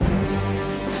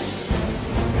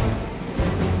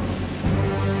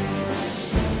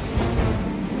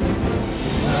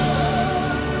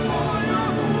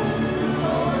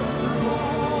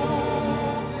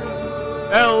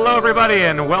everybody,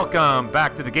 and welcome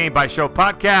back to the Game by Show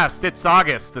podcast. It's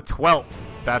August the 12th.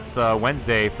 That's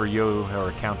Wednesday for you who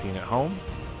are counting at home.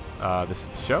 This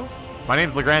is the show. My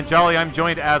name's LeGrand Jolly. I'm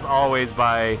joined, as always,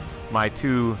 by my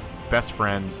two best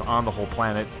friends on the whole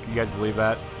planet. Can you guys believe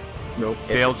that? Nope.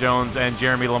 Dale Jones and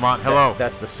Jeremy Lamont. Hello.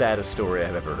 That's the saddest story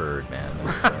I've ever heard, man.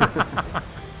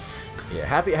 Yeah,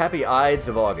 happy Ides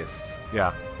of August.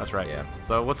 Yeah, that's right. Yeah.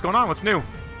 So what's going on? What's new?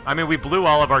 I mean, we blew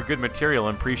all of our good material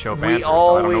in pre-show banter, We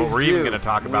always so I don't know what we're even going to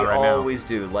talk about right now. We always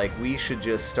do. Like, we should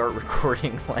just start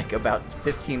recording, like, about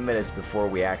 15 minutes before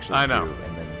we actually I know. do.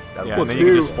 And then and then you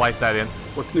can just splice that in.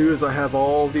 What's new is I have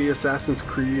all the Assassin's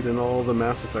Creed and all the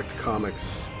Mass Effect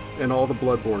comics and all the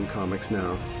Bloodborne comics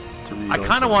now to read. I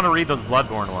kind of want to read those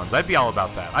Bloodborne ones. I'd be all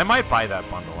about that. I might buy that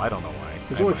bundle. I don't know why.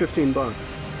 It's only $15.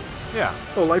 Yeah.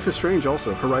 Oh, Life is Strange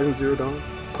also. Horizon Zero Dawn,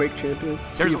 Quake Champions.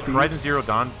 There's Horizon Zero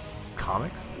Dawn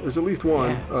comics? There's at least one.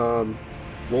 Yeah.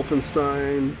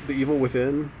 Wolfenstein, The Evil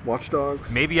Within, Watch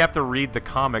Dogs. Maybe you have to read the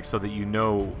comics so that you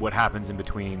know what happens in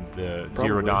between the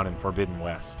Zero Dawn and Forbidden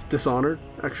West. Dishonored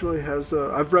actually has.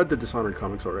 I've read the Dishonored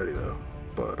comics already though,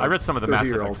 but I read some of the Mass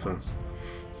Effect also. ones.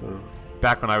 So.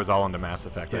 Back when I was all into Mass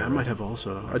Effect. Yeah, I might have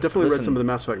also. I definitely read some of the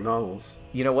Mass Effect novels.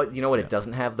 You know what? It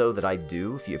doesn't have though that I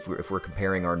do. If we're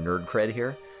comparing our nerd cred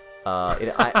here,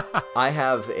 I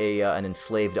have an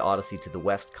Enslaved Odyssey to the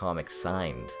West comic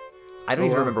signed. I don't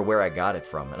even remember where I got it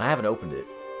from, and I haven't opened it.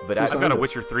 But I've got a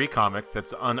Witcher 3 comic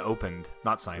that's unopened,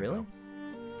 not signed. Really? Though.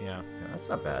 Yeah. That's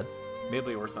not bad.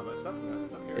 Maybe or some of that stuff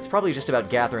that's up here. It's probably just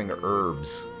about gathering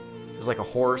herbs. There's like a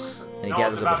horse, and he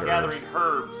gathers a bunch of herbs. It's about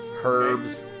gathering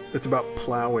Herbs. It's about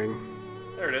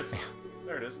plowing. There it is.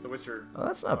 There it is. The Witcher. Oh,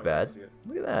 that's not bad.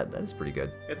 Look at that. That is pretty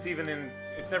good. It's even in.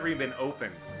 It's never even been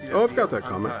opened. I've got that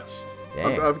comic.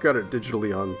 Dang. I've got it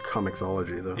digitally on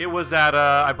Comixology though. It was at.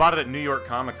 I bought it at New York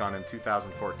Comic Con in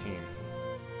 2014.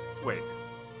 Wait.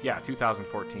 Yeah,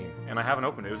 2014, and I haven't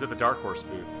opened it. It was at the Dark Horse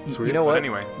booth. Sweet. You know what? But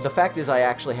anyway, the fact is, I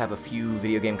actually have a few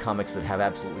video game comics that have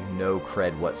absolutely no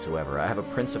cred whatsoever. I have a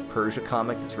Prince of Persia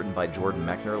comic that's written by Jordan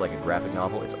Mechner, like a graphic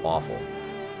novel. It's awful.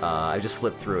 I just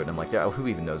flipped through it, and I'm like, oh, who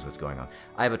even knows what's going on?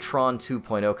 I have a Tron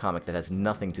 2.0 comic that has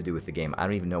nothing to do with the game. I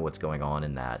don't even know what's going on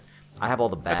in that. I have all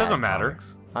the bad. It doesn't matter.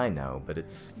 Comics. I know, but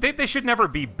it's. They should never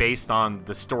be based on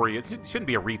the story. It shouldn't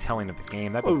be a retelling of the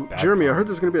game. That'd be bad. Jeremy, I heard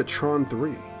there's going to be a Tron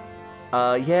 3.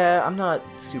 Yeah, I'm not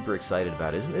super excited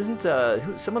about it. Isn't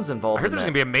someone's involved? I heard there's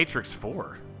gonna be a Matrix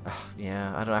 4.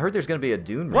 Yeah, I don't know. I heard there's gonna be a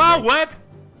Dune remake. Wow, what?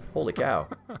 Holy cow!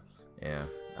 Yeah,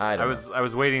 I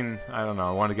was waiting. I don't know.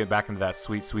 I want to get back into that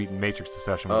sweet Matrix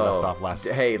discussion we left off last.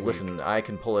 Hey, week. Listen, I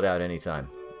can pull it out anytime.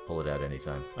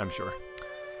 I'm sure.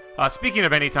 Speaking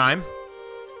of anytime,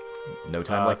 no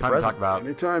time like the time present. to talk about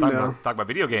Anytime now. Talk about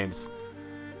video games.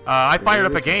 I fired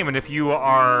up a game, and if you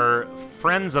are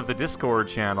friends of the Discord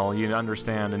channel, you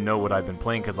understand and know what I've been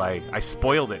playing because I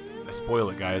spoiled it. I spoil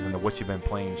it, guys, in the What You've Been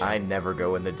Playing channel. I never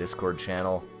go in the Discord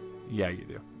channel. Yeah, you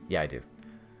do. Yeah, I do.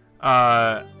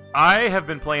 I have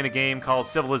been playing a game called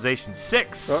Civilization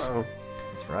 6. Uh-oh.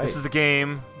 That's right. This is a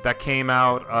game that came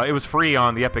out. It was free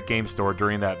on the Epic Game Store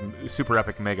during that super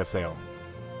epic mega sale.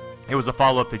 It was a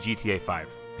follow-up to GTA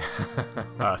 5.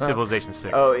 Civilization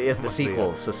 6. Oh, it's the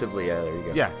sequel. So Civilly, yeah, there you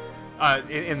go. Yeah.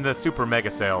 In the super mega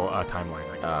sale timeline,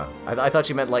 I guess. I thought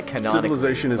you meant like canonically.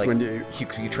 Civilization is like, when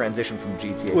you transition from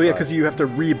GTA. Well, yeah, 5. because you have to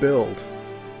rebuild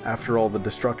after all the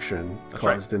destruction That's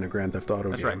caused in a Grand Theft Auto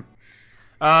That's game.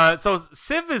 right. So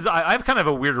Civ is. I have kind of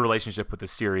a weird relationship with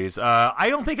this series. I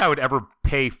don't think I would ever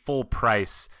pay full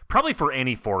price, probably for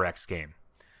any 4X game.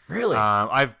 Really?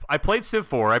 I played Civ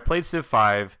 4. I played Civ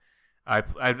 5.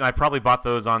 I probably bought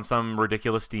those on some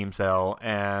ridiculous Steam sale,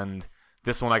 and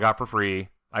this one I got for free.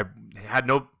 I had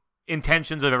no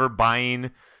intentions of ever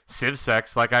buying Civ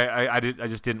 6. Like I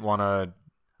just didn't want to.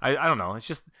 I don't know. It's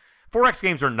just 4X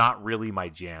games are not really my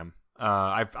jam.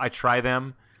 I try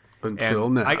them Until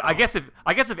now. I guess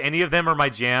if any of them are my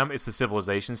jam, it's the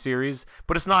Civilization series.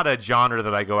 But it's not a genre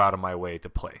that I go out of my way to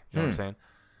play. You know what I'm saying?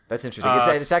 That's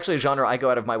interesting. It's actually a genre I go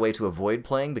out of my way to avoid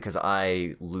playing because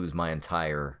I lose my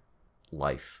entire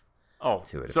life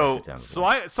to it. So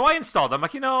I installed. I'm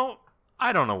like,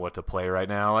 I don't know what to play right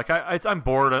now. Like I'm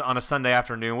bored on a Sunday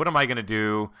afternoon. What am I gonna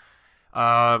do?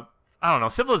 I don't know.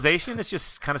 Civilization is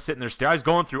just kind of sitting there staring. I was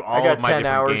going through all of my different games. I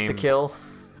got 10 hours to kill.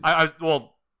 I was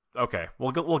okay.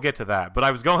 We'll get to that. But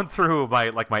I was going through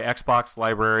my Xbox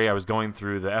library. I was going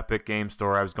through the Epic Game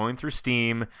Store. I was going through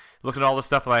Steam, looking at all the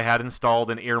stuff that I had installed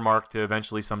and earmarked to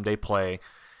eventually someday play.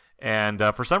 And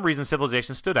for some reason,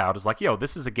 Civilization stood out as like,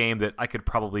 this is a game that I could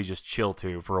probably just chill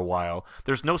to for a while.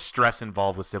 There's no stress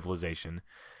involved with Civilization.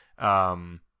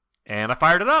 And I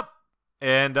fired it up.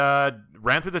 and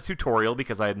ran through the tutorial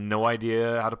because I had no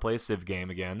idea how to play a Civ game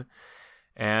again,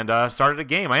 and started a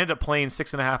game. I ended up playing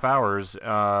 6.5 hours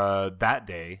that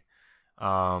day,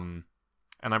 and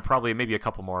I'm probably maybe a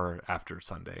couple more after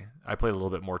Sunday. I played a little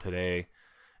bit more today,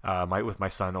 with my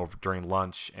son over during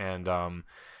lunch, and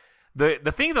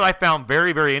the thing that I found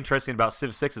very, very interesting about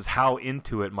Civ 6 is how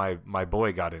into it my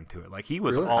boy got into it. Like, he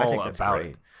was Really? I all think that's about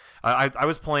great. it. I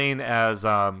was playing as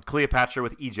Cleopatra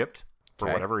with Egypt for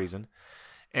whatever reason,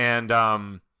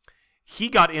 and he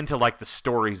got into like the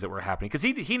stories that were happening because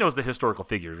he knows the historical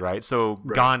figures, right? So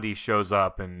Gandhi shows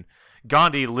up, and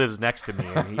Gandhi lives next to me,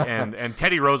 and and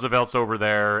Teddy Roosevelt's over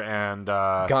there, and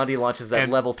Gandhi launches that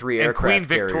level 3 aircraft and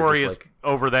Queen carrier, Victoria's just like...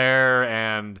 over there,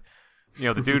 and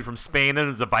the dude from Spain, then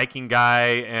there's a Viking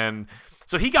guy, and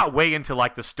so he got way into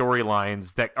like the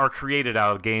storylines that are created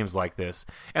out of games like this.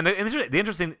 And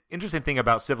the interesting thing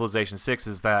about Civilization 6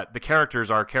 is that the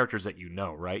characters are characters that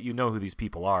right? You know who these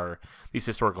people are, these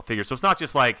historical figures. So it's not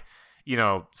just like,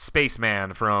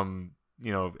 Spaceman from,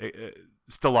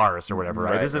 Stellaris or whatever,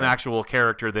 right? This is an actual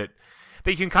character that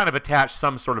you can kind of attach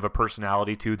some sort of a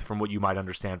personality to from what you might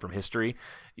understand from history.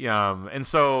 And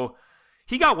so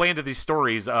he got way into these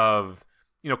stories of,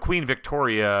 Queen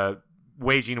Victoria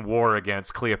waging war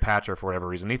against Cleopatra for whatever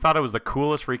reason. He thought it was the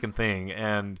coolest freaking thing,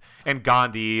 and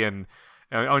Gandhi, and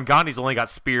Gandhi's only got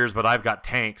spears, but I've got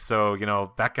tanks, so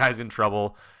that guy's in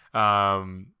trouble.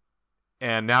 And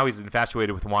now he's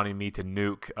infatuated with wanting me to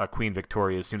nuke Queen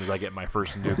Victoria as soon as I get my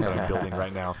first nuke that I'm building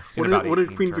right now. What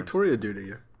did Queen Victoria do to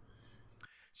you?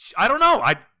 I don't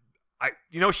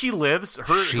know. She lives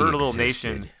her little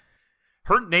nation.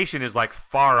 Her nation is like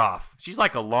far off. She's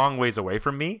like a long ways away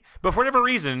from me. But for whatever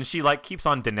reason, she like keeps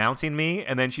on denouncing me,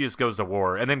 and then she just goes to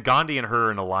war. And then Gandhi and her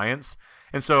are in alliance.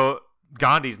 And so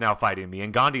Gandhi's now fighting me,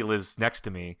 and Gandhi lives next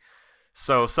to me.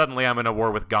 So suddenly I'm in a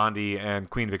war with Gandhi and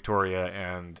Queen Victoria,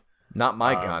 and not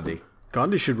my Gandhi.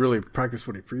 Gandhi should really practice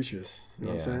what he preaches. You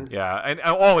know what I'm saying? Yeah.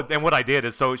 And what I did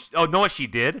is know what she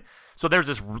did? So there's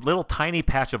this little tiny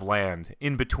patch of land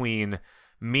in between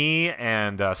me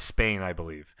and Spain, I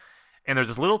believe. And there's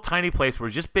this little tiny place where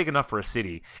it's just big enough for a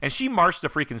city. And she marched a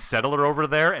freaking settler over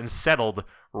there and settled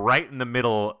right in the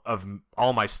middle of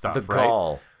all my stuff. The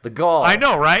gall. I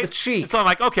know, right? The cheek. So I'm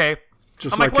like, okay.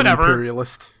 Just I'm like whatever. An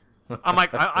imperialist. I'm like,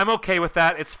 I'm okay with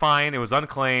that. It's fine. It was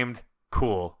unclaimed.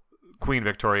 Cool. Queen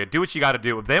Victoria, do what you got to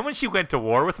do. But then when she went to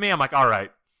war with me, I'm like, all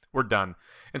right, we're done.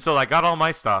 And so I got all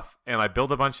my stuff, and I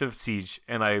built a bunch of siege,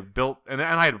 and I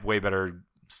had way better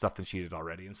stuff than she did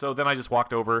already. And so then I just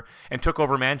walked over and took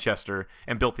over Manchester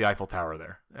and built the Eiffel Tower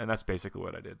there. And that's basically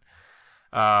what I did.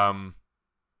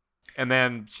 And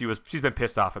then she's been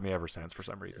pissed off at me ever since for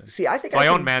some reason. See, I think I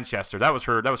own Manchester. That was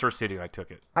her city, and I took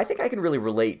it. I think I can really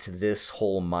relate to this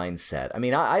whole mindset. I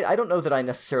mean, I don't know that I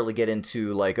necessarily get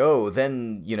into like, oh,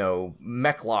 then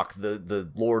Meklock, the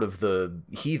lord of the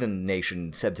heathen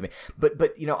nation, said to me.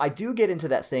 But I do get into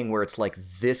that thing where it's like,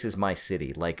 this is my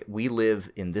city. Like, we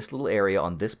live in this little area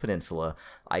on this peninsula.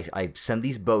 I send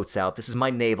these boats out. This is my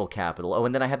naval capital. Oh,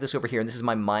 and then I have this over here, and this is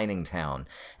my mining town.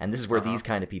 And this is where these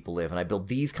kind of people live. And I build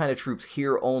these kind of troops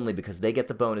here only because they get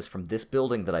the bonus from this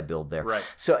building that I build there. Right.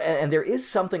 So, and there is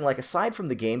something like, aside from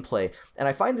the gameplay, and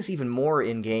I find this even more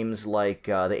in games like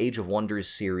the Age of Wonders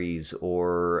series,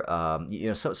 or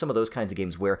some of those kinds of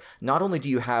games, where not only do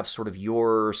you have sort of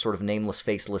your sort of nameless,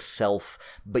 faceless self,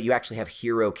 but you actually have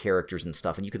hero characters and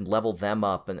stuff, and you can level them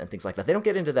up and things like that. They don't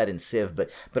get into that in Civ,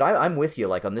 but I'm with you,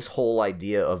 like, on this whole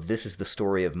idea of this is the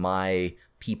story of my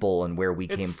people and where we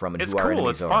came from and who our enemies are.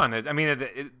 It's cool. It's fun. I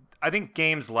mean, I think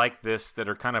games like this that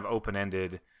are kind of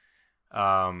open-ended,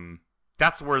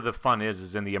 that's where the fun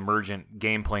is in the emergent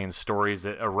gameplay and stories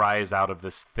that arise out of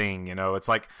this thing. It's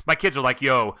like my kids are like,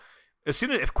 yo,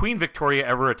 if Queen Victoria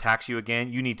ever attacks you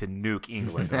again, you need to nuke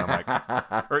England. And I'm like,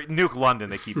 or nuke London,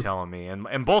 they keep telling me.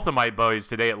 And both of my boys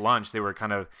today at lunch, they were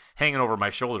kind of hanging over my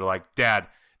shoulder like, Dad,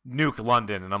 nuke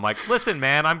London. And I'm like, listen,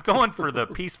 man, I'm going for the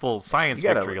peaceful science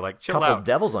victory. Like, chill out. Couple of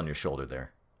devils on your shoulder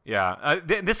there. Yeah.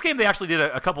 This game, they actually did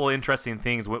a couple of interesting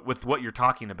things with what you're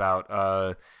talking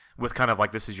about, with kind of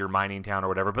like, this is your mining town or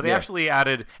whatever. But they actually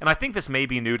added, and I think this may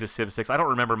be new to Civ 6. I don't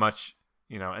remember much,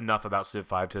 enough about Civ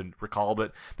 5 to recall,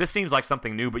 but this seems like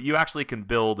something new. But you actually can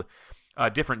build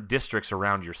different districts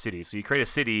around your city. So you create a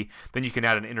city, then you can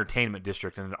add an entertainment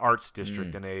district and an arts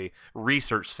district and a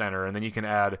research center, and then you can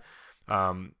add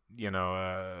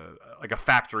like a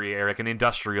factory area, like an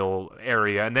industrial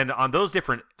area, and then on those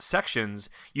different sections,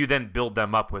 you then build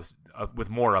them up with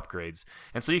more upgrades,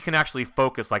 and so you can actually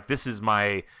focus. Like, this is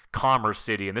my commerce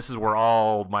city, and this is where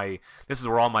all my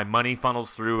money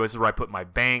funnels through. This is where I put my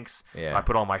banks. Yeah. I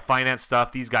put all my finance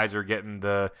stuff. These guys are getting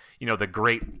the the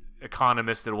great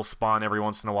economist that will spawn every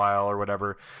once in a while or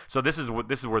whatever. So this is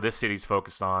where this city's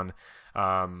focused on,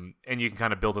 and you can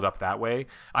kind of build it up that way.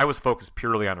 I was focused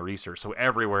purely on research, so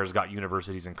everywhere's got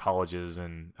universities and colleges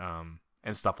and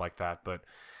stuff like that. But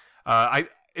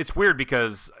it's weird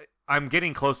because I'm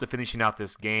getting close to finishing out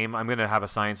this game. I'm gonna have a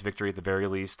science victory at the very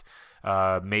least.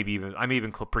 Maybe even I'm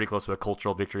even pretty close to a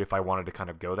cultural victory if I wanted to kind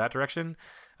of go that direction.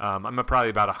 I'm probably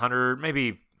about 100,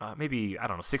 maybe I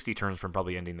don't know, 60 turns from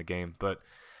probably ending the game. But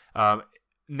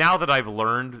now that I've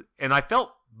learned, and I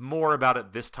felt more about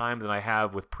it this time than I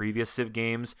have with previous Civ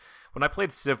games. When I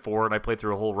played Civ 4 and I played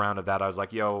through a whole round of that, I was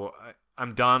like, yo,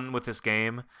 I'm done with this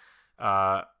game.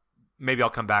 Maybe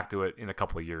I'll come back to it in a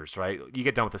couple of years, right? You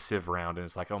get done with a Civ round, and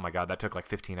it's like, oh my god, that took like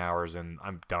 15 hours, and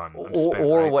I'm done. I'm spent,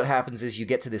 right? What happens is you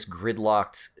get to this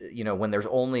gridlocked, when there's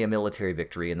only a military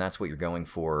victory, and that's what you're going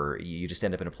for, you just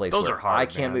end up in a place Those where are hard, I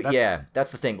can't move. Yeah,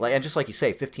 that's the thing. Like, and just like you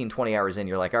say, 15, 20 hours in,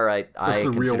 you're like, all right, I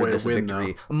consider this a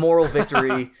victory. A moral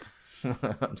victory.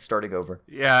 I'm starting over.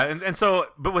 Yeah, and so,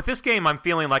 but with this game, I'm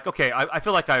feeling like, okay, I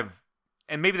feel like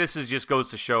and maybe this just goes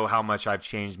to show how much I've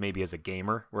changed maybe as a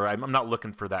gamer, where I'm not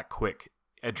looking for that quick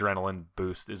adrenaline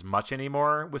boost as much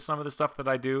anymore with some of the stuff that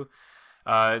I do.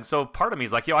 And so part of me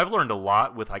is like, I've learned a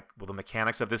lot with the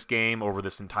mechanics of this game over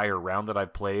this entire round that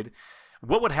I've played.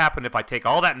 What would happen if I take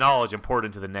all that knowledge and pour it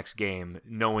into the next game,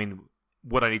 knowing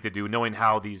what I need to do, knowing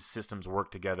how these systems work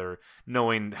together,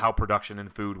 knowing how production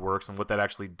and food works and what that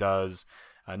actually does,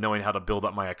 knowing how to build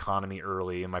up my economy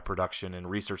early in my production and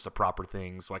research the proper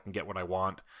things so I can get what I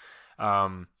want. So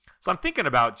I'm thinking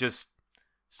about just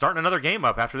starting another game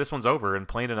up after this one's over and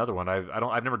playing another one.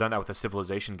 I've never done that with a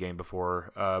Civilization game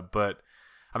before, but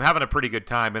I'm having a pretty good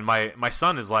time. And my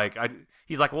son is like,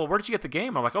 he's like, well, where did you get the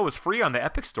game? I'm like, oh, it was free on the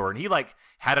Epic Store. And he like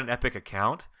had an Epic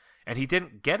account and he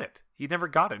didn't get it. He never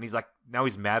got it. And he's like, now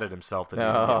he's mad at himself that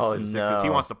because he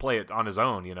wants to play it on his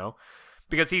own,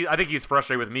 because I think he's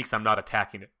frustrated with me because I'm not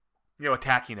attacking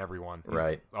everyone. He's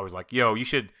right. always like, yo, you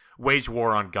should wage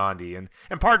war on Gandhi. And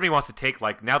part of me wants to take,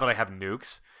 like, now that I have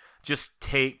nukes, just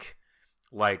take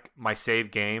like my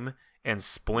save game and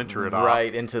splinter it off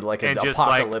right into like an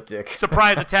apocalyptic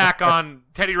surprise attack on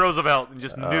Teddy Roosevelt and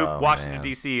just nuke Washington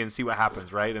D.C. and see what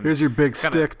happens, right? And here's your big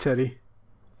stick, Teddy.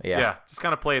 Yeah, just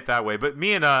kind of play it that way. But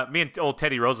me and old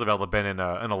Teddy Roosevelt have been in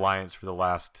an alliance for the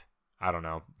last, I don't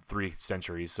know, 3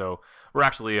 centuries. So we're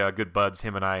actually good buds,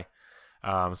 him and I.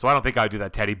 So I don't think I would do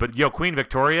that, Teddy. But Queen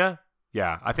Victoria,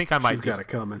 yeah, I think I might She's got it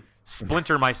coming.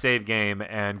 Splinter my save game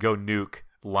and go nuke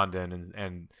London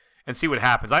and see what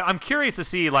happens. I'm curious to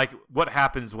see like what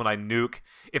happens when I nuke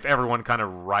if everyone kind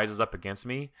of rises up against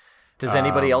me. Does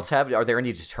anybody else have? Are there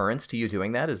any deterrents to you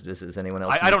doing that? Is anyone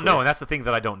else? I don't know, and that's the thing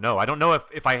that I don't know. I don't know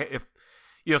if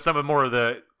some of more of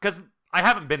the because I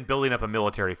haven't been building up a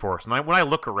military force, and when I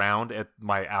look around at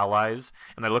my allies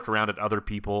and I look around at other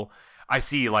people, I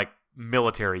see like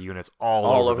military units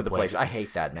all over the place. I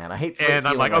hate that, man. I hate and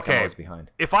I'm like, okay, I'm always behind.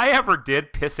 If I ever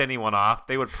did piss anyone off,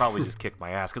 they would probably just kick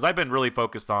my ass because I've been really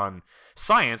focused on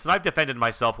science and I've defended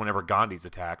myself whenever Gandhi's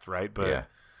attacked, right? But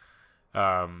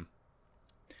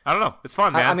I don't know. It's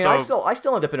fun, man. I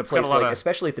still end up in a place like,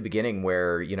 especially at the beginning,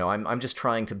 where I'm just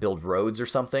trying to build roads or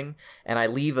something, and I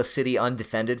leave a city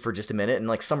undefended for just a minute, and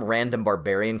like some random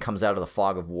barbarian comes out of the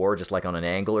fog of war, just like on an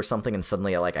angle or something, and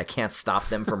suddenly I can't stop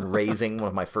them from raising one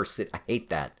of my first cities. I hate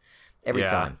that every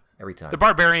time. The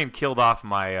barbarian killed off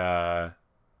my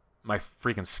my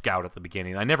freaking scout at the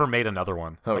beginning. I never made another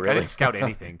one. Oh, really? I didn't scout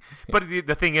anything. But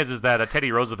the thing is that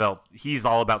Teddy Roosevelt, he's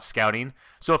all about scouting.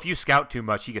 So if you scout too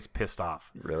much, he gets pissed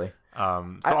off. Really?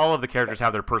 All of the characters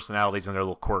have their personalities and their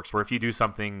little quirks. Where if you do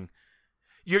something,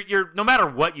 you're no matter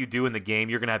what you do in the game,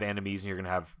 you're gonna have enemies and you're gonna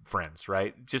have friends,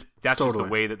 right? That's just the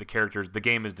way that the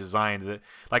game is designed. That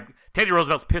like Teddy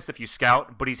Roosevelt's pissed if you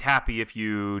scout, but he's happy if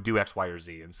you do X, Y, or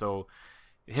Z. And so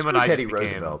him and I Teddy just became.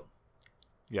 Roosevelt.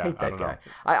 Yeah, hate that I don't guy. know.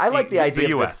 I like the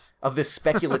idea of this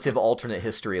speculative alternate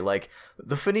history, like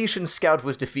the Phoenician scout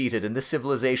was defeated and this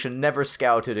civilization never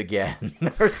scouted again,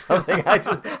 or something. I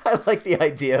like the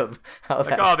idea of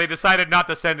how they decided not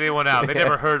to send anyone out. They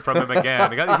never heard from him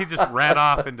again. He just ran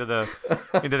off into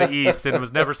the east and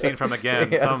was never seen from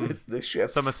again. Yeah,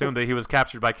 some assumed that he was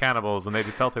captured by cannibals and they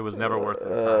felt it was never worth it.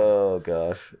 Oh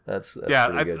gosh, that's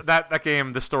pretty good. That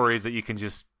game, the stories that you can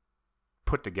just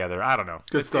put together. I don't know.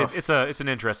 Good stuff. It's an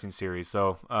interesting series,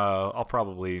 so I'll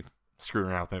probably screw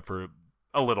around with it for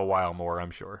a little while more,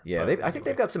 I'm sure. Yeah, I think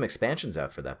they've got some expansions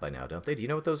out for that by now, don't they? Do you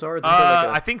know what those are?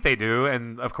 I think they do,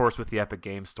 and of course with the Epic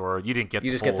Game Store, you didn't get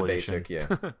just full get the edition. basic,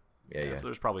 yeah. So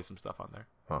there's probably some stuff on there.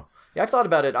 Huh. Yeah, I've thought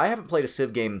about it. I haven't played a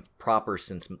Civ game proper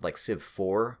since like Civ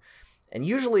 4. And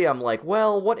usually I'm like,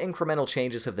 well, what incremental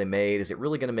changes have they made? Is it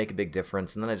really going to make a big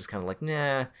difference? And then I just kind of like,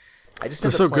 nah. I just They're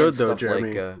end so up playing good though, stuff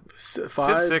Jeremy. like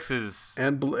 5 Civ 6 is...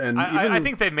 and even I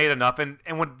think they've made enough. And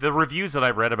when the reviews that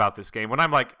I've read about this game, when I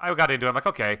got into it, I'm like,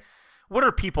 okay, what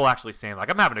are people actually saying? Like,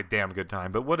 I'm having a damn good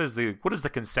time, but what is the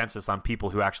consensus on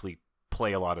people who actually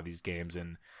play a lot of these games?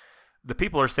 And the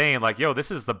people are saying like, yo, this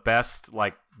is the best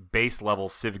like base level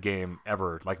Civ game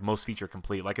ever, like most feature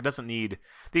complete. Like it doesn't need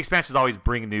the expansions always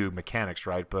bring new mechanics,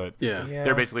 right? But yeah.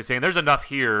 they're basically saying there's enough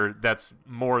here that's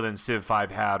more than Civ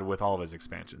 5 had with all of his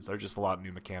expansions. There's just a lot of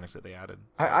new mechanics that they added.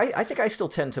 So. I think I still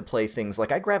tend to play things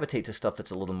like I gravitate to stuff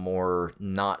that's a little more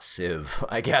not Civ,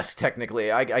 I guess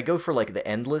technically. I go for like the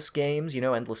endless games,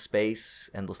 Endless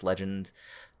Space, Endless Legend.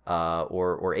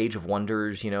 Or Age of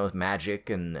Wonders, Magic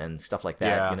and stuff like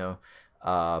that,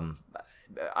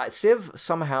 Civ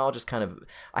somehow just kind of...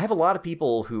 I have a lot of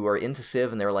people who are into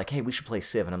Civ and they're like, hey, we should play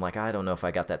Civ. And I'm like, I don't know if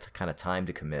I got that kind of time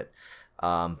to commit.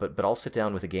 But I'll sit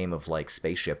down with a game of like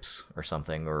spaceships or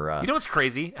something. Or you know what's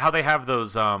crazy? How they have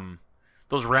those rounds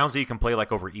that you can play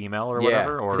like over email or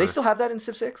whatever. Or... Do they still have that in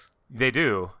Civ 6? They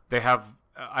do. They have...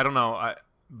 I don't know,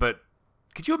 but...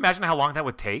 Could you imagine how long that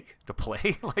would take to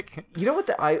play? Like, the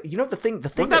thing.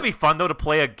 Wouldn't that be fun though to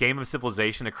play a game of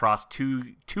Civilization across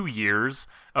two years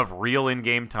of real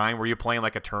in-game time, where you're playing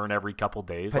like a turn every couple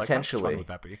days? Potentially, like, how much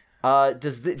fun would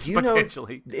that be? Do you know?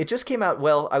 It just came out.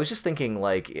 Well, I was just thinking,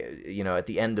 like, at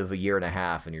the end of a year and a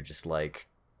half, and you're just like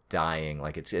dying.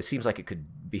 Like it seems like it could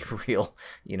be real.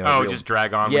 Just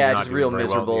drag on. Yeah, just real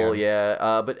miserable. Well,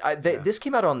 yeah. But this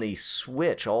came out on the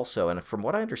Switch also, and from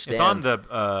what I understand, it's on the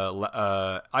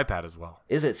iPad as well.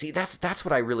 Is it? See, that's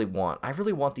what I really want. I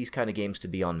really want these kind of games to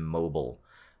be on mobile.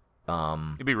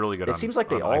 It'd be really good. It seems like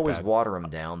they always water them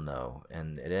down though,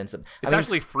 and it ends up. It's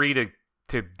actually free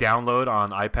to download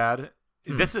on iPad.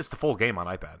 This is the full game on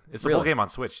iPad. It's the full game on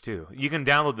Switch too. You can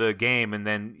download the game, and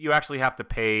then you actually have to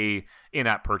pay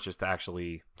in-app purchase to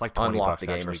actually. It's like $20 unlock the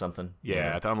game actually. or something.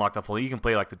 Yeah, to unlock the full. You can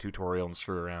play like the tutorial and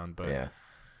screw around, but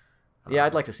yeah,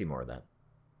 I'd like to see more of that.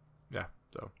 Yeah,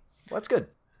 so well, that's good.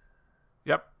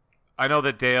 Yep, I know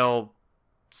that Dale.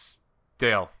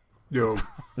 Yo.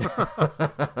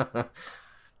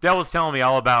 Dale was telling me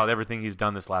all about everything he's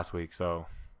done this last week. So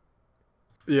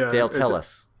yeah, Dale, tell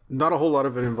us. Not a whole lot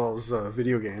of it involves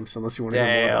video games, unless you want to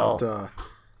hear more about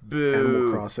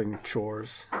Animal Crossing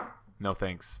chores. No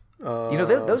thanks.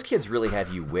 Those kids really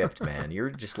have you whipped, man. You're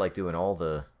just like doing all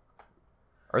the...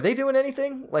 Are they doing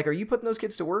anything? Like, are you putting those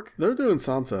kids to work? They're doing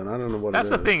something. I don't know what That's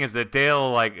it is. the thing, is that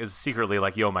Dale is secretly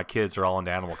like, yo, my kids are all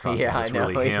into Animal Crossing. Yeah, it's I know.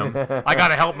 really him. I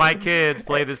gotta help my kids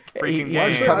play this freaking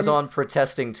game. He comes on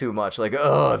protesting too much, like,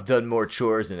 oh, I've done more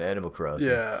chores than Animal Crossing.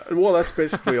 Yeah, well, that's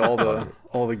basically all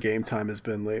the game time has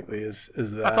been lately. Is that?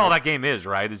 That's all that game is,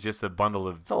 right? It's just a bundle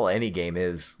of. That's all any game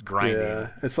is. Grinding. Yeah,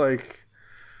 it's like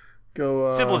go.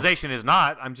 Civilization is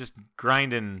not. I'm just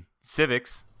grinding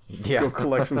civics. Yeah. Go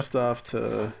collect some stuff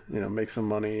to make some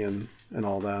money and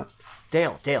all that.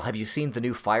 Dale, have you seen the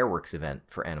new fireworks event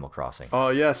for Animal Crossing? Oh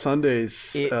yeah,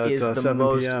 Sundays it at is the 7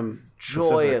 most p.m.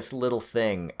 joyous Pacific. little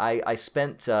thing. I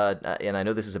spent, and I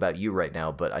know this is about you right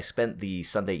now, but I spent the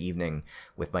Sunday evening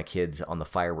with my kids on the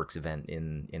fireworks event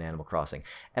in Animal Crossing,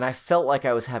 and I felt like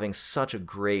I was having such a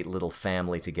great little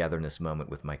family togetherness moment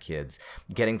with my kids,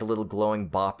 getting the little glowing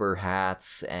bopper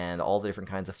hats and all the different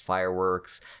kinds of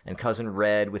fireworks, and Cousin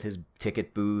Red with his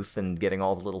ticket booth and getting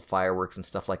all the little fireworks and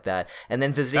stuff like that, and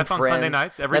then visiting friends. Sunday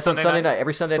nights? That's on Sunday night.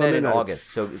 Every Sunday night in August.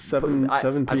 So 7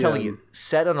 I'm telling you,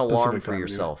 set an alarm Pacific for time,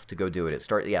 yourself to go do it.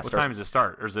 What time does it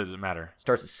start, or does it matter?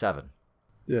 Starts at 7.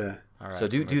 Yeah. All right, so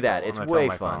do that. It's way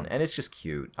fun, and it's just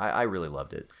cute. I really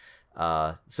loved it.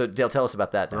 So Dale, tell us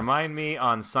about that now. Remind me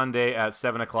on Sunday at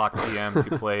 7:00 p.m.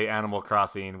 to play Animal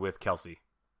Crossing with Kelsey.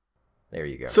 There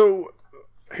you go. So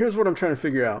here's what I'm trying to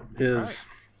figure out is,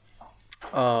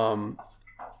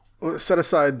 set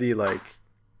aside the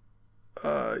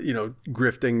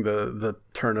grifting the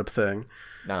turnip thing,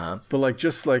 but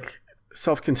just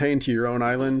self-contained to your own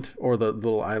island, or the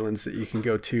little islands that you can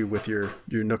go to with your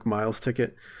Nook Miles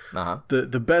ticket.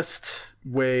 The best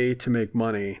way to make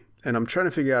money, and I'm trying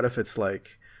to figure out if it's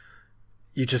like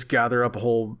you just gather up a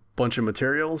whole bunch of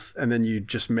materials and then you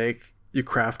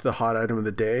craft the hot item of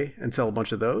the day and sell a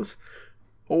bunch of those,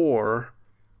 or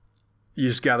you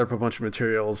just gather up a bunch of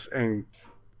materials and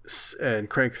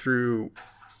crank through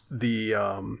the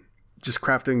just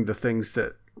crafting the things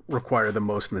that require the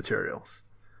most materials.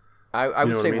 I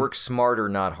would say work smarter,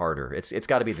 not harder. It's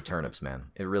got to be the turnips, man.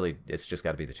 It's just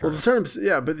got to be the turnips. Well, the turnips,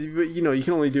 yeah, but you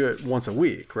can only do it once a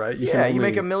week, right? You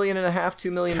make $1.5 million,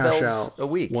 $2 million bells a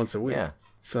week. Once a week. Yeah.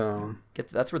 So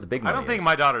that's where the big money is. I don't think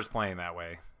my daughter's playing that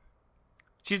way.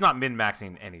 She's not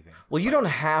min-maxing anything. Well, you don't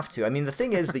have to. I mean, the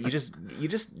thing is that you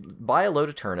just buy a load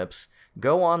of turnips,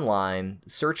 go online,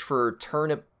 search for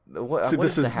turnip.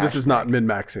 This is not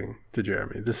min-maxing to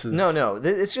Jeremy. This is no.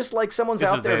 It's just like someone's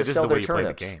out there to sell their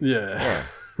turnips. Yeah.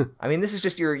 I mean, this is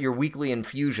just your weekly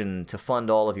infusion to fund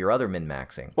all of your other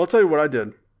min-maxing. Well, I'll tell you what I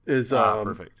did is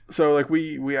perfect. So like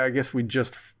we I guess we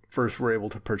just first were able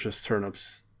to purchase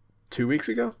turnips 2 weeks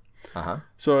ago.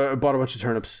 So I bought a bunch of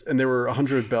turnips, and they were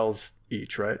 100 bells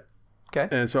each, right? Okay.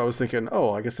 And so I was thinking,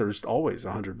 I guess there's always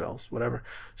 100 bells, whatever.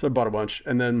 So I bought a bunch,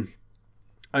 and then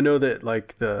I know that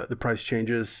like the price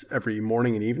changes every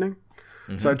morning and evening,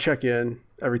 so I'd check in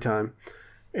every time,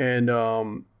 and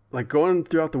like going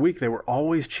throughout the week, they were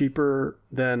always cheaper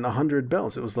than 100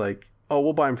 bells. It was like,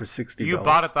 we'll buy them for 60 bells. You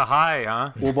bought at the high,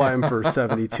 huh? We'll buy them for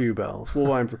 72 bells. We'll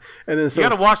buy them for, and then so you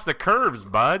got to watch the curves,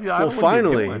 bud. Well,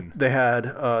 finally they had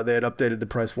updated the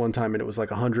price one time, and it was like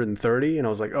 130, and I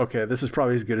was like, okay, this is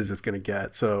probably as good as it's gonna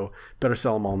get. So better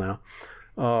sell them all now.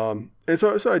 And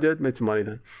so I did, made some money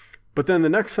then. But then the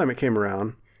next time it came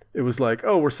around, it was like,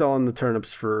 we're selling the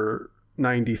turnips for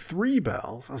 93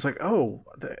 bells. I was like,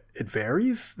 it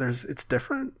varies. It's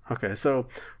different. Okay, so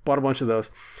bought a bunch of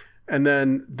those. And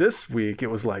then this week, it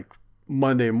was like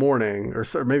Monday morning, or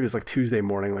maybe it's like Tuesday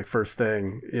morning, like first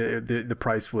thing, the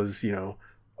price was,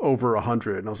 over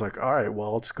 100. And I was like, all right,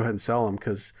 well, I'll just go ahead and sell them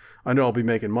because I know I'll be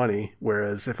making money.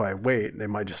 Whereas if I wait, they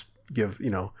might just give,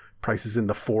 prices in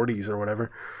the 40s or whatever.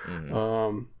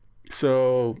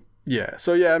 So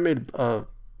I made a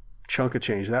chunk of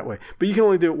change that way. But you can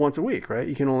only do it once a week, right?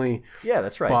 You can only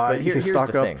that's right. buy, but you can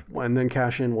stock the up thing. and then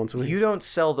cash in once a week. You don't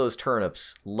sell those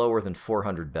turnips lower than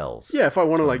 400 bells. Yeah, if I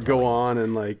want to like go on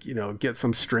and like, get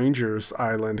some Stranger's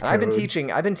Island code. I've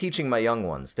been teaching my young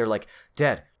ones. They're like,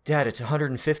 Dad, it's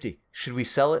 150. Should we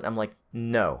sell it? I'm like,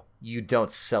 no, you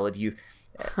don't sell it. You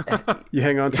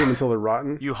hang on to them until they're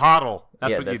rotten. You hodl.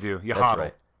 That's what you do. You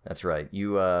hodl. That's right.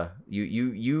 You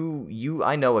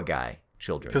I know a guy,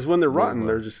 children. Because when they're rotten,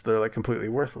 they're like completely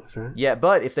worthless, right? Yeah,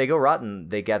 but if they go rotten,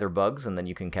 they gather bugs, and then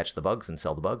you can catch the bugs and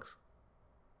sell the bugs.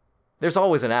 There's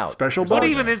always an out. Special bugs? What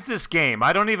even is this game?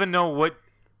 I don't even know what...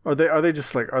 Are they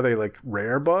like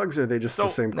rare bugs, or are they just the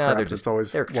same crap that's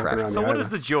always walking around? So what is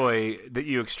the joy that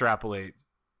you extrapolate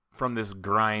from this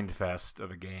grind fest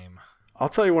of a game? I'll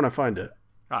tell you when I find it.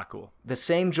 Ah, cool. The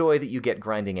same joy that you get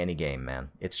grinding any game, man.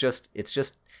 It's just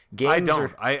games.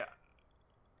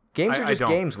 Games are just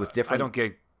games with different. I don't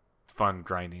get fun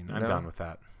grinding. I'm done with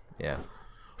that. Yeah.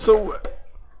 So,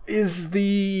 is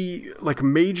the like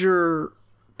major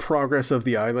progress of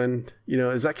the island?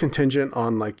 Is that contingent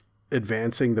on like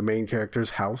advancing the main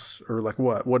character's house, or like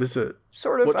what? What is it?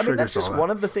 Sort of. I mean, that's just one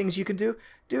of the things you can do,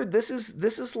 dude. This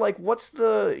is like what's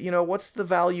the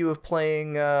value of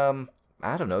playing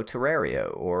I don't know,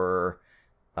 Terraria, or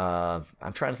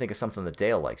I'm trying to think of something that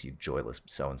Dale likes. You joyless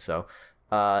so and so.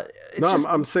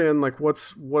 I'm saying like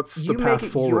what's the path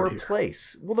forward here?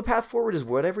 Place. Well, the path forward is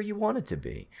whatever you want it to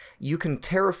be. You can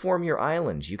terraform your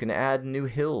island. You can add new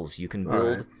hills. You can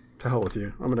build. Right. To hell with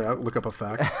you. I'm gonna look up a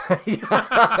fact.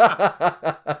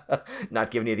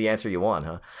 Not giving you the answer you want,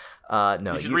 huh?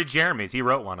 No. You should read Jeremy's. He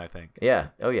wrote one, I think. Yeah.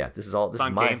 Oh yeah. This is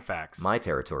Game Facts. My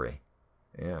territory.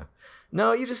 Yeah.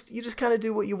 No, you just kind of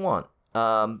do what you want.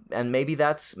 And maybe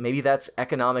that's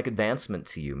economic advancement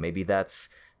to you. Maybe that's,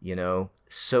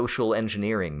 social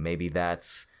engineering. Maybe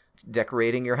that's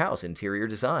decorating your house, interior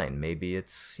design. Maybe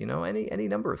it's, any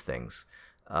number of things.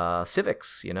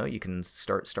 Civics, you can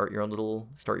start your own little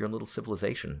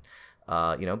civilization.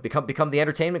 Become the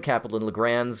entertainment capital in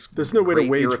Legrand's. There's no way to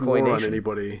wage war on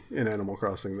anybody in Animal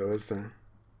Crossing, though, is there?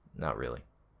 Not really.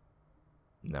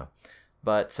 No.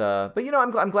 But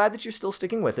I'm glad that you're still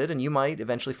sticking with it, and you might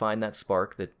eventually find that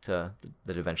spark that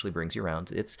eventually brings you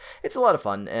around. It's a lot of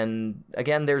fun, and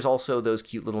again, there's also those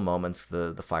cute little moments,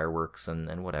 the fireworks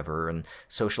and whatever, and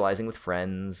socializing with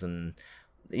friends, and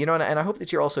and I hope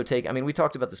that you're also we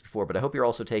talked about this before, but I hope you're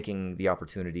also taking the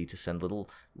opportunity to send little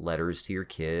letters to your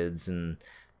kids, and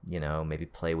maybe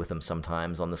play with them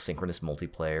sometimes on the synchronous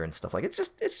multiplayer and stuff like it.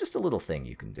 It's just a little thing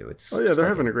you can do. They're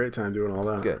having a great time doing all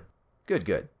that.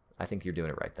 Good. I think you're doing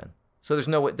it right then. So there's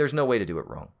no way to do it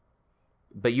wrong.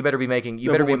 But you better be making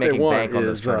bank on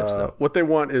those turnips, though. What they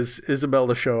want is Isabel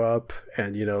to show up,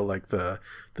 and like the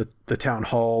town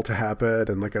hall to happen,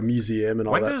 and like a museum and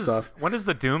all that stuff. When does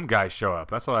the Doom guy show up?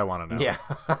 That's what I want to know. Yeah.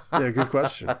 Yeah, good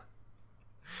question.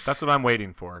 That's what I'm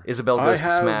waiting for. Isabel goes to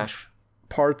Smash.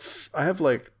 I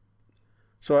have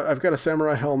so I've got a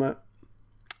samurai helmet,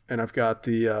 and I've got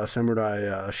the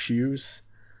samurai shoes.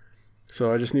 So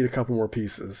I just need a couple more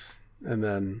pieces, and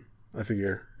then I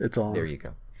figure it's all. There you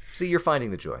go. See, you're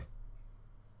finding the joy.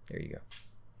 There you go.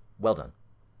 Well done.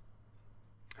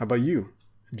 How about you,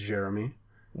 Jeremy?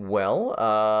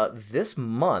 Well, this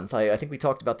month, I think we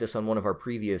talked about this on one of our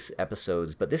previous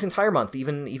episodes, but this entire month,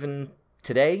 even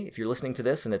today, if you're listening to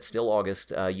this and it's still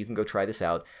August, you can go try this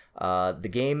out. The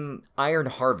game Iron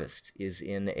Harvest is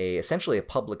in essentially a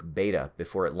public beta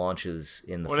before it launches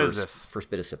in the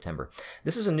first bit of September.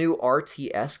 This is a new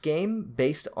RTS game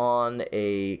based on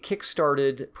a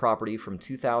kickstarted property from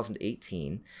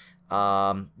 2018.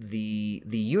 The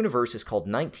universe is called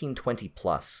 1920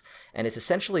 Plus, and it's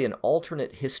essentially an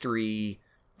alternate history,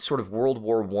 sort of World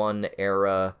War I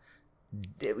era.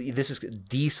 This is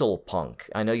diesel punk.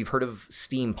 I know you've heard of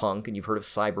steampunk and you've heard of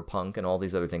cyberpunk and all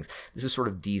these other things. This is sort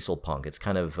of diesel punk. It's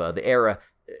kind of the era,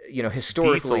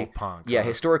 historically. Diesel punk. Yeah,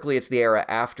 historically it's the era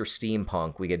after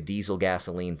steampunk. We get diesel,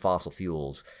 gasoline, fossil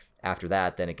fuels. After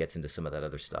that, then it gets into some of that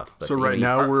other stuff. But so right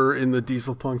now we're in the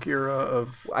diesel punk era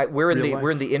of we're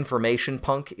in the information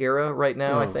punk era right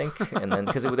now, I think, and then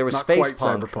because there was not space quite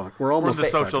punk. Cyberpunk. We're almost the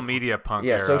social media punk.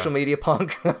 Yeah, era. social media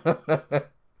punk.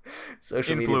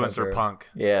 Social influencer punk.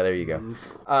 Yeah, there you go.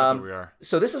 That's what we are.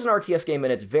 So this is an RTS game,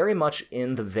 and it's very much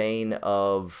in the vein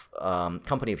of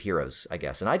Company of Heroes, I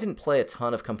guess. And I didn't play a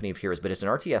ton of Company of Heroes, but it's an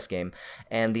RTS game,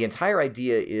 and the entire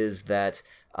idea is that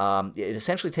it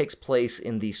essentially takes place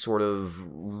in the sort of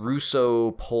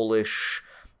Russo-Polish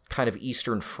kind of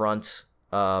Eastern Front,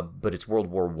 but it's World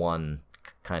War I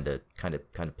kind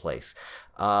of place.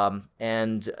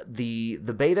 And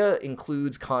the beta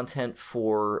includes content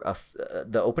for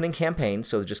the opening campaign,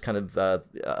 so just kind of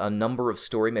a number of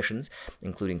story missions,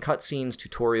 including cutscenes,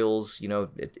 tutorials.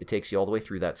 It takes you all the way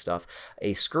through that stuff.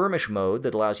 A skirmish mode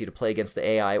that allows you to play against the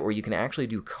AI, or you can actually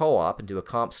do co-op and do a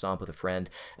comp stomp with a friend,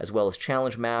 as well as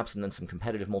challenge maps and then some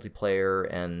competitive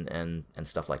multiplayer and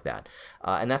stuff like that.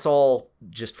 And that's all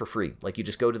just for free. Like, you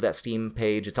just go to that Steam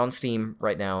page. It's on Steam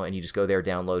right now, and you just go there,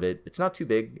 download it. It's not too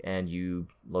big, and you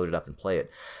load it up and play it.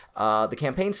 The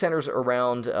campaign centers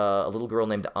around a little girl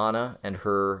named Anna, and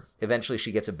eventually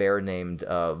she gets a bear named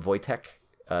Wojtek,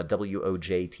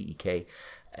 Wojtek,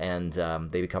 and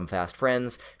they become fast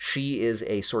friends. She is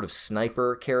a sort of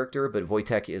sniper character, but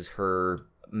Wojtek is her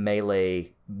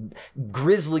melee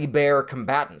grizzly bear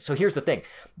combatant. So here's the thing.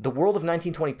 The world of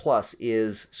 1920 Plus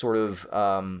is sort of,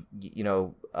 bolt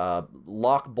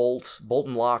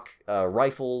and lock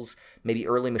rifles, maybe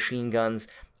early machine guns,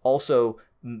 also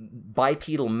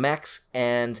bipedal mechs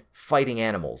and fighting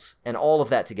animals, and all of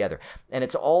that together. And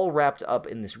it's all wrapped up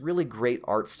in this really great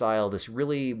art style, this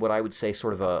really, what I would say,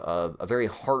 sort of a very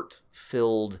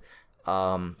heart-filled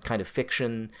kind of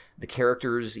fiction. The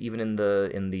characters, even in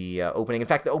the opening. In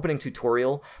fact, the opening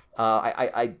tutorial,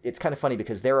 it's kind of funny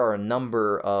because there are a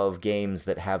number of games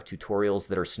that have tutorials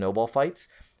that are snowball fights.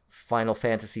 Final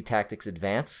Fantasy Tactics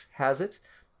Advance has it.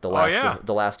 The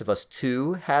Last of Us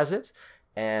 2 has it.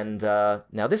 And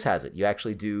now this has it. You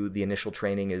actually do the initial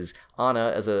training as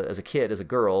Anna, as a kid, as a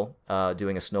girl,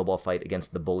 doing a snowball fight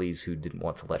against the bullies who didn't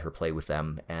want to let her play with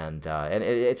them. And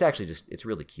it's actually it's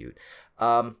really cute.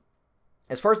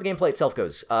 As far as the gameplay itself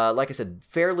goes, like I said,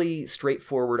 fairly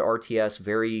straightforward RTS,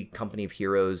 very Company of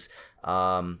Heroes.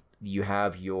 You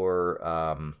have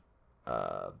your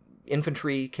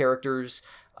infantry characters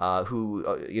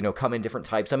who come in different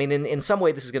types. I mean, in some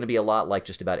way, this is going to be a lot like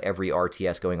just about every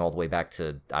RTS going all the way back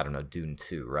to, I don't know, Dune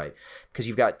 2, right? Because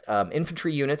you've got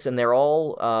infantry units, and they're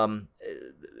all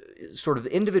sort of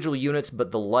individual units,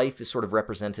 but the life is sort of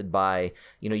represented by,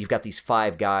 you've got these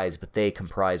 5 guys, but they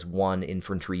comprise one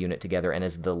infantry unit together, and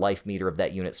as the life meter of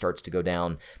that unit starts to go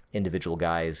down, individual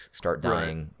guys start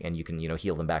dying, right. And you can,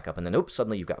 heal them back up, and then,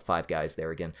 suddenly you've got 5 guys there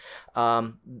again.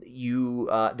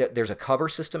 There's a cover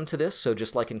system to this, so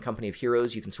just like in Company of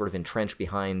Heroes, you can sort of entrench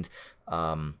behind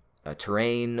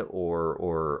terrain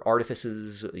or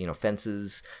artifices,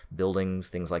 fences, buildings,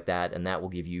 things like that, and that will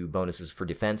give you bonuses for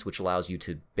defense, which allows you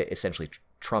to essentially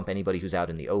trump anybody who's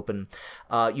out in the open.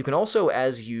 You can also,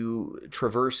 as you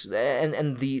traverse,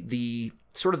 and the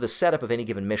sort of the setup of any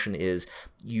given mission is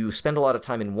you spend a lot of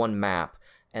time in one map,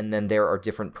 and then there are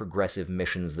different progressive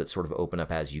missions that sort of open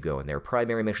up as you go. And there are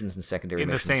primary missions and secondary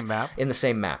missions. In the same map? In the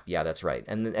same map, yeah, that's right.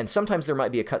 And sometimes there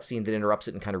might be a cutscene that interrupts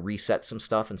it and kind of resets some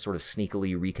stuff and sort of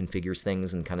sneakily reconfigures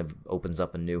things and kind of opens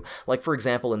up a new... Like, for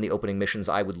example, in the opening missions,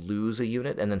 I would lose a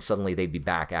unit, and then suddenly they'd be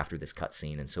back after this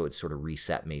cutscene, and so it sort of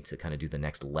reset me to kind of do the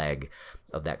next leg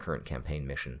of that current campaign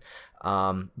mission.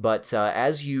 But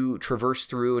as you traverse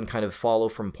through and kind of follow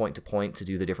from point to point to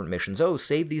do the different missions,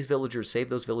 save these villagers, save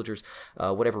those villagers,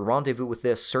 whatever, rendezvous with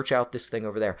this, search out this thing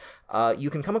over there, you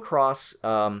can come across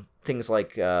things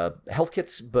like health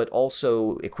kits, but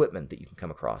also equipment that you can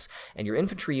come across. And your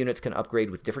infantry units can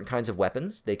upgrade with different kinds of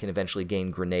weapons. They can eventually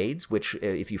gain grenades, which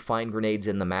if you find grenades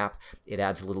in the map, it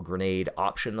adds a little grenade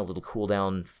option, a little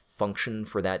cooldown function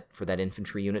for that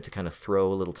infantry unit to kind of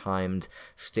throw a little timed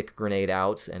stick grenade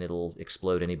out, and it'll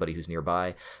explode anybody who's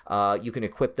nearby. You can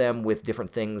equip them with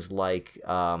different things like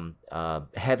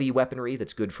heavy weaponry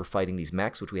that's good for fighting these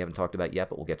mechs, which we haven't talked about yet,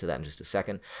 but we'll get to that in just a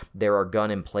second. There are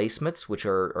gun emplacements, which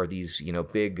are these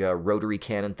big rotary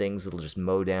cannon things that'll just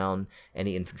mow down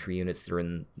any infantry units that are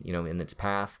in its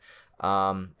path.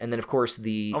 And then, of course,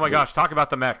 oh my gosh, talk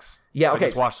about the mechs. Yeah,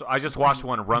 okay. I just watched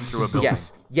one run through a building.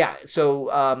 Yes, yeah.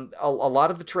 So a lot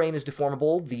of the terrain is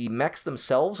deformable. The mechs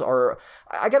themselves are,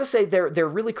 I gotta say, they're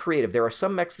really creative. There are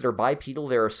some mechs that are bipedal.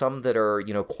 There are some that are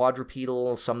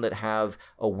quadrupedal. Some that have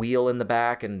a wheel in the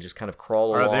back and just kind of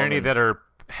crawl along. Are there any that are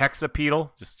hexapedal?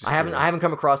 Just I haven't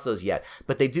come across those yet,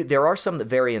 but there are some that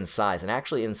vary in size, and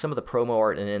actually in some of the promo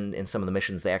art and in some of the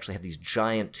missions, they actually have these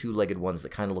giant two-legged ones that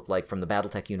kind of look like from the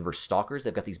BattleTech universe stalkers.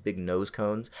 They've got these big nose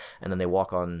cones, and then they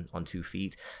walk on 2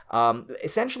 feet.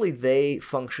 Essentially, they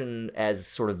function as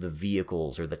sort of the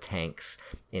vehicles or the tanks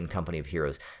in Company of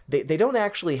Heroes. They don't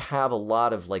actually have a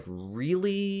lot of like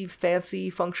really fancy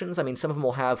functions. I mean, some of them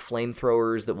will have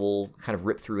flamethrowers that will kind of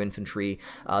rip through infantry.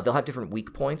 They'll have different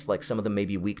weak points, like some of them may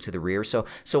be weak to the rear. So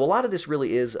a lot of this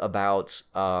really is about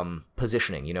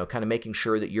positioning, kind of making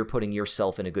sure that you're putting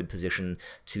yourself in a good position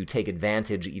to take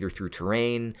advantage either through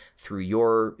terrain, through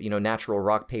your, natural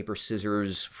rock, paper,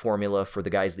 scissors formula for the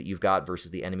guys that you've got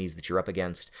versus the enemies that you're up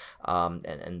against,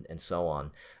 and so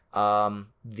on.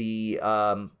 The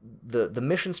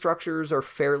mission structures are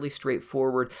fairly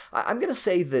straightforward. I'm going to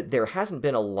say that there hasn't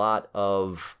been a lot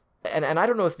of, and I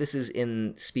don't know if this is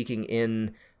in speaking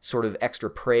in sort of extra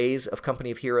praise of Company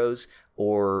of Heroes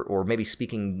or maybe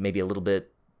speaking maybe a little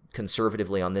bit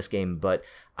conservatively on this game, but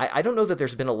I don't know that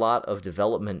there's been a lot of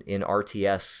development in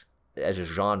RTS as a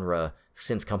genre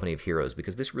since Company of Heroes,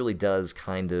 because this really does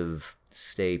kind of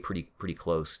stay pretty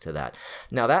close to that.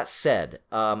 Now, that said,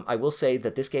 I will say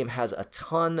that this game has a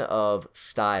ton of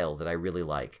style that I really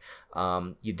like.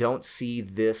 You don't see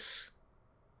this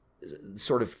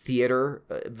sort of theater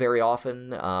very often,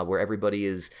 where everybody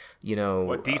is,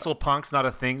 What, diesel punk's not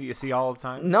a thing that you see all the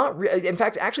time? In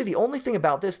fact, actually, the only thing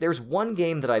about this, there's one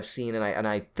game that I've seen, and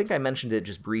I think I mentioned it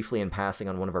just briefly in passing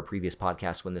on one of our previous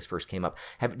podcasts when this first came up.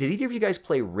 Did either of you guys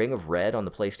play Ring of Red on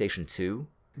the PlayStation 2?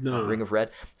 No. Ring of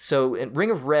Red. So Ring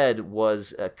of Red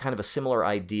was kind of a similar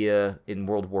idea in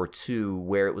World War II,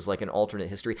 where it was like an alternate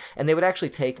history, and they would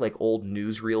actually take like old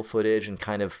newsreel footage and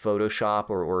kind of Photoshop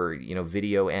or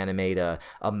video animate a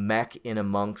mech in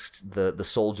amongst the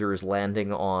soldiers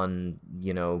landing on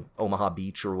Omaha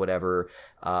Beach or whatever.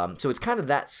 So it's kind of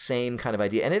that same kind of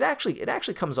idea, and it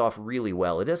actually comes off really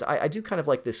well. It is. I do kind of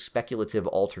like this speculative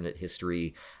alternate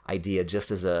history idea,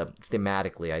 just as a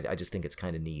thematically. I just think it's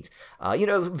kind of neat.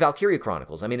 Valkyria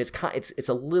Chronicles. I mean, it's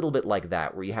a little bit like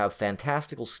that, where you have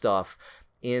fantastical stuff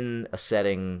in a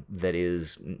setting that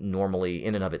is normally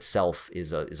in and of itself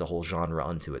is a whole genre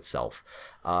unto itself.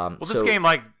 This game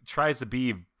tries to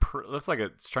be looks like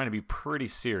it's trying to be pretty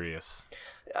serious.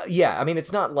 Yeah, I mean,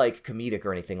 it's not like comedic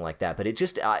or anything like that, but it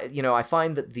just, I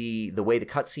find that the way the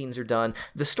cutscenes are done,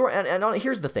 the story, and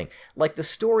here's the thing, like the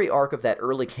story arc of that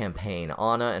early campaign,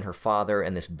 Anna and her father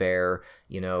and this bear,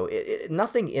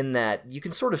 nothing in that, you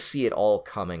can sort of see it all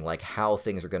coming, like how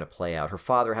things are going to play out. Her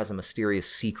father has a mysterious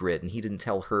secret, and he didn't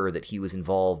tell her that he was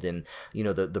involved in,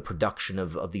 the production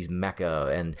of these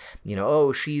mecha, and,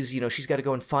 she's got to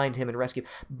go and find him and rescue.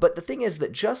 But the thing is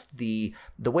that just the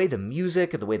way the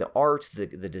music, the way the art,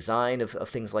 the design of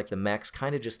things like the mechs,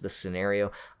 kind of just the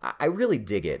scenario, I really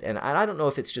dig it. And I don't know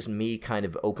if it's just me kind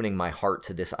of opening my heart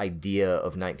to this idea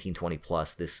of 1920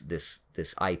 plus,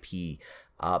 this IP.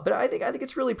 But I think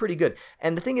it's really pretty good.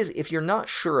 And the thing is, if you're not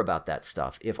sure about that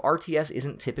stuff, if RTS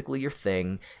isn't typically your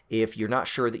thing, if you're not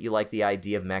sure that you like the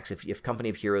idea of mechs, if Company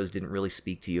of Heroes didn't really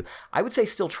speak to you, I would say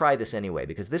still try this anyway,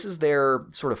 because this is their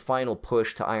sort of final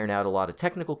push to iron out a lot of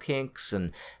technical kinks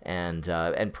and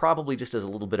probably just as a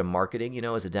little bit of marketing,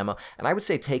 as a demo. And I would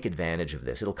say take advantage of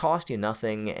this. It'll cost you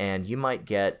nothing, and you might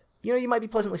get... you might be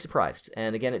pleasantly surprised.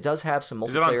 And again, it does have some multiplayer.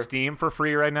 Is it on Steam for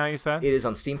free right now, you said? It is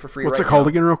on Steam for free What's right now. What's it called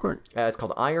again, real quick? It's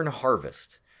called Iron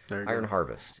Harvest. There you Iron go.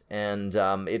 Harvest. And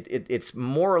it's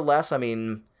more or less, I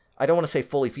mean, I don't want to say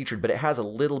fully featured, but it has a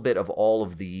little bit of all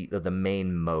of the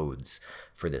main modes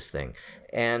for this thing.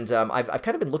 And I've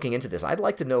kind of been looking into this. I'd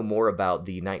like to know more about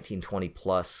the 1920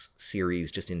 plus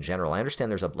series just in general. I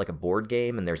understand there's a board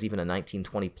game, and there's even a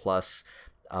 1920 plus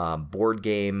board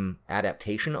game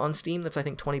adaptation on Steam that's I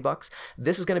think $20.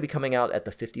 This is going to be coming out at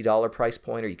the $50 price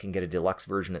point, or you can get a deluxe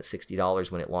version at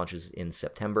 $60 when it launches in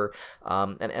September.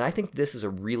 And I think this is a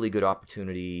really good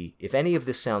opportunity, if any of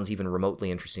this sounds even remotely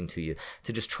interesting to you,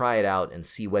 to just try it out and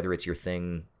see whether it's your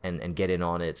thing and get in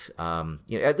on it.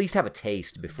 At least have a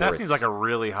taste before. That seems like a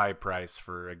really high price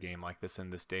for a game like this in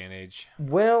this day and age.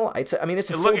 Well, it's a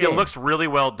full game. It looks really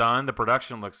well done. The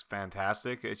production looks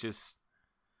fantastic. It's just,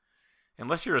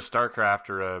 unless you're a StarCraft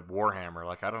or a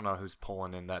Warhammer, I don't know who's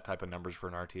pulling in that type of numbers for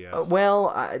an RTS.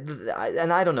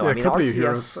 I don't know. Yeah, Company RTS, of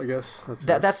Heroes, I guess.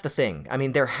 That's the thing. I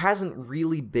mean, there hasn't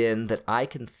really been that I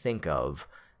can think of.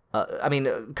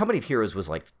 Company of Heroes was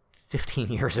 15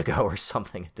 years ago or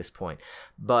something at this point.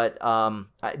 But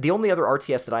the only other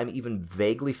RTS that I'm even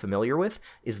vaguely familiar with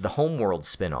is the Homeworld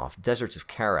spin-off, Deserts of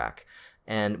Karak,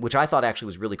 and which I thought actually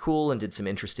was really cool and did some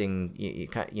interesting,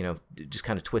 just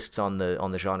kind of twists on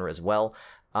the genre as well.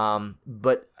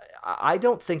 But I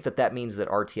don't think that means that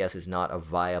RTS is not a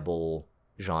viable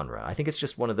genre. I think it's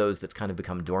just one of those that's kind of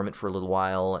become dormant for a little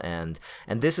while, and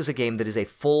this is a game that is a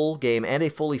full game and a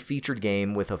fully featured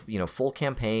game with a full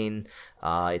campaign.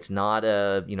 It's not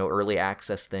a early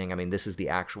access thing. I mean, this is the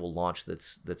actual launch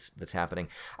that's happening.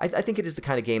 I think it is the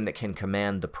kind of game that can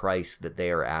command the price that they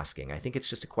are asking. I think it's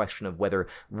just a question of whether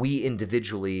we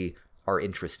individually are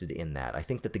interested in that. I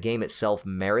think that the game itself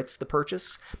merits the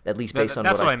purchase, at least based on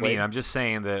what I've played. That's what I mean. I'm just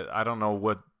saying that I don't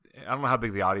know how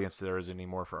big the audience there is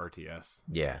anymore for RTS.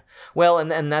 Yeah. Well,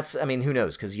 and that's, who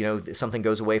knows? Because, something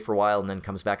goes away for a while and then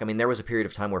comes back. I mean, there was a period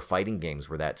of time where fighting games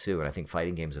were that too, and I think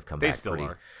fighting games have come back still pretty...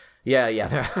 are. Yeah.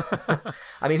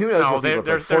 Who knows? No,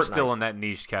 they're still in that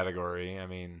niche category.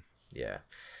 Yeah.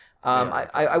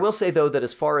 I will say, though, that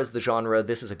as far as the genre,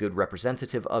 this is a good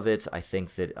representative of it. I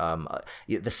think that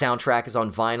the soundtrack is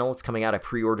on vinyl. It's coming out. I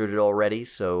pre-ordered it already,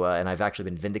 so and I've actually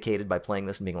been vindicated by playing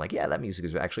this and being like, yeah, that music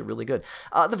is actually really good.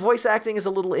 The voice acting is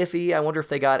a little iffy. I wonder if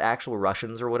they got actual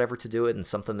Russians or whatever to do it, and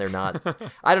something they're not.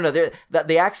 I don't know.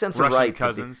 The accents are Russian right.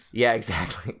 cousins. Yeah,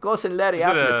 exactly. Is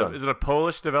it a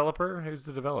Polish developer? Who's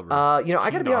the developer? I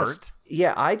gotta be honest.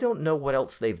 Yeah, I don't know what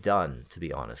else they've done, to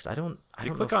be honest. If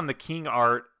you click on the King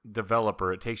Art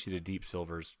developer, it takes you to Deep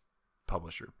Silver's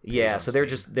publisher. Yeah, so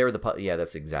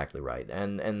that's exactly right.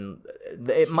 And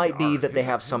it might be that they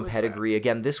have some pedigree.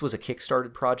 Again, this was a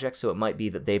Kickstarted project, so it might be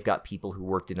that they've got people who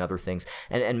worked in other things.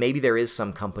 And maybe there is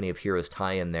some Company of Heroes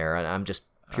tie-in there, and I'm just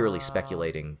purely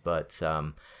speculating, but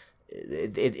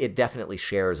it definitely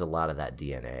shares a lot of that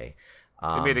DNA.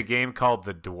 They made a game called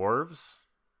The Dwarves.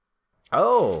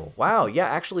 Oh, wow. Yeah,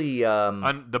 actually...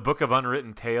 the Book of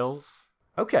Unwritten Tales.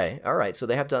 Okay, all right. So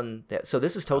they have done that. So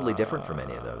this is totally different from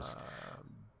any of those.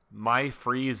 My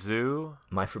Free Zoo.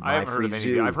 My Free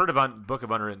Zoo. I've heard of Book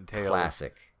of Unwritten Tales.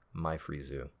 Classic. My Free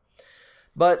Zoo.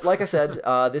 But like I said,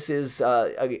 this is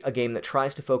a game that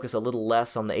tries to focus a little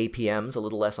less on the APMs, a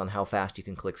little less on how fast you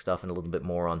can click stuff, and a little bit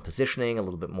more on positioning, a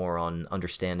little bit more on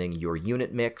understanding your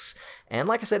unit mix. And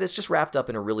like I said, it's just wrapped up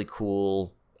in a really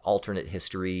cool alternate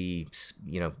history,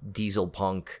 diesel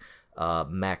punk,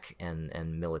 mech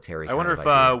and military. I wonder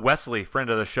if Wesley, friend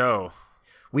of the show,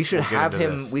 we should have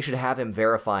him. We should have him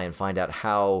verify and find out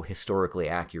how historically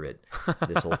accurate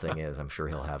this whole thing is. I'm sure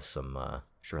he'll have some.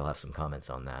 Some comments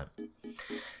on that.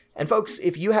 And folks,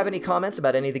 if you have any comments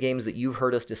about any of the games that you've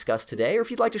heard us discuss today, or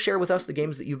if you'd like to share with us the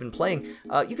games that you've been playing,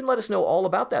 you can let us know all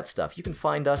about that stuff. You can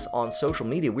find us on social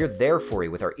media. We're there for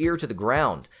you with our ear to the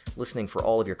ground, listening for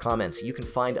all of your comments. You can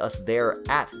find us there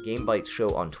at Game Bytes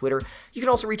Show on Twitter. You can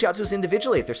also reach out to us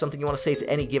individually if there's something you want to say to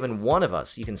any given one of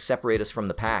us. You can separate us from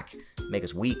the pack, make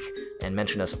us weak, and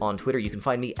mention us on Twitter. You can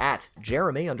find me at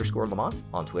Jeremy_Lamont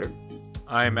on Twitter.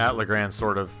 I'm at Legrand,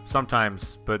 sort of.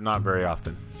 Sometimes, but not very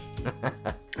often.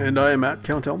 And I am at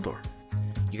Count Elmdor.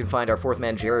 You can find our fourth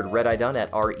man, Jared Red-Eye Dunn, at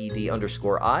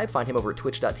red_I. Find him over at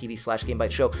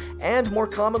twitch.tv/GameByteShow, and more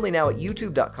commonly now at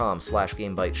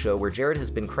youtube.com/GameByteShow, where Jared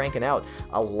has been cranking out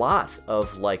a lot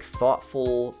of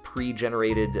thoughtful,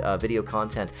 pre-generated video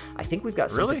content. I think we've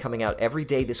got something coming out every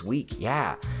day this week.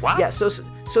 Yeah. Wow. Yeah. So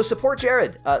support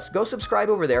Jared. Go subscribe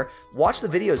over there. Watch the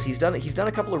videos. He's done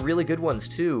a couple of really good ones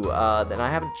too. And I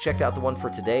haven't checked out the one for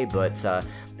today, but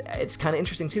it's kind of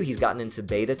interesting too. He's gotten into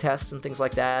beta tests and things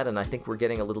like that, and I think we're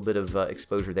getting getting a little bit of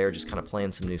exposure there, just kind of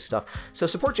playing some new stuff. So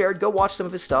support Jared, go watch some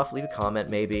of his stuff, leave a comment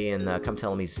maybe, and come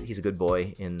tell him he's a good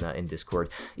boy in Discord.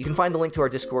 You can find the link to our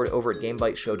Discord over at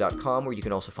GameBytesShow.com, where you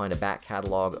can also find a back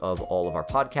catalog of all of our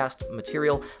podcast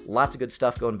material. Lots of good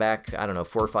stuff going back, 4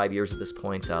 or 5 years at this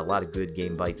point. A lot of good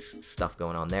Game Bytes stuff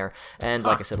going on there. And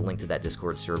like I said, a link to that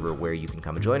Discord server where you can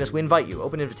come and join us. We invite you,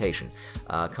 open invitation.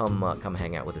 Come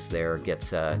hang out with us there.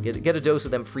 Get a dose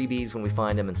of them freebies when we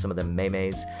find them, and some of them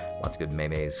memes. Lots of good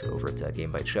memes over at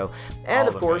Game Bytes Show. And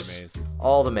of course,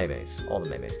 all the memes.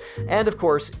 And of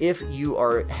course, if you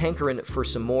are hankering for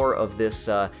some more of this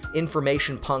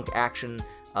information punk action,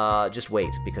 just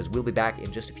wait, because we'll be back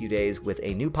in just a few days with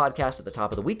a new podcast at the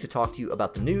top of the week to talk to you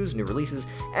about the news, new releases,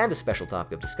 and a special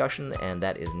topic of discussion, and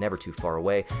that is never too far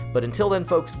away. But until then,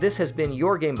 folks, this has been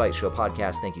your Game Bytes Show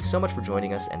podcast. Thank you so much for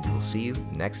joining us, and we will see you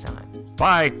next time.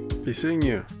 Bye. Be seeing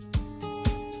you.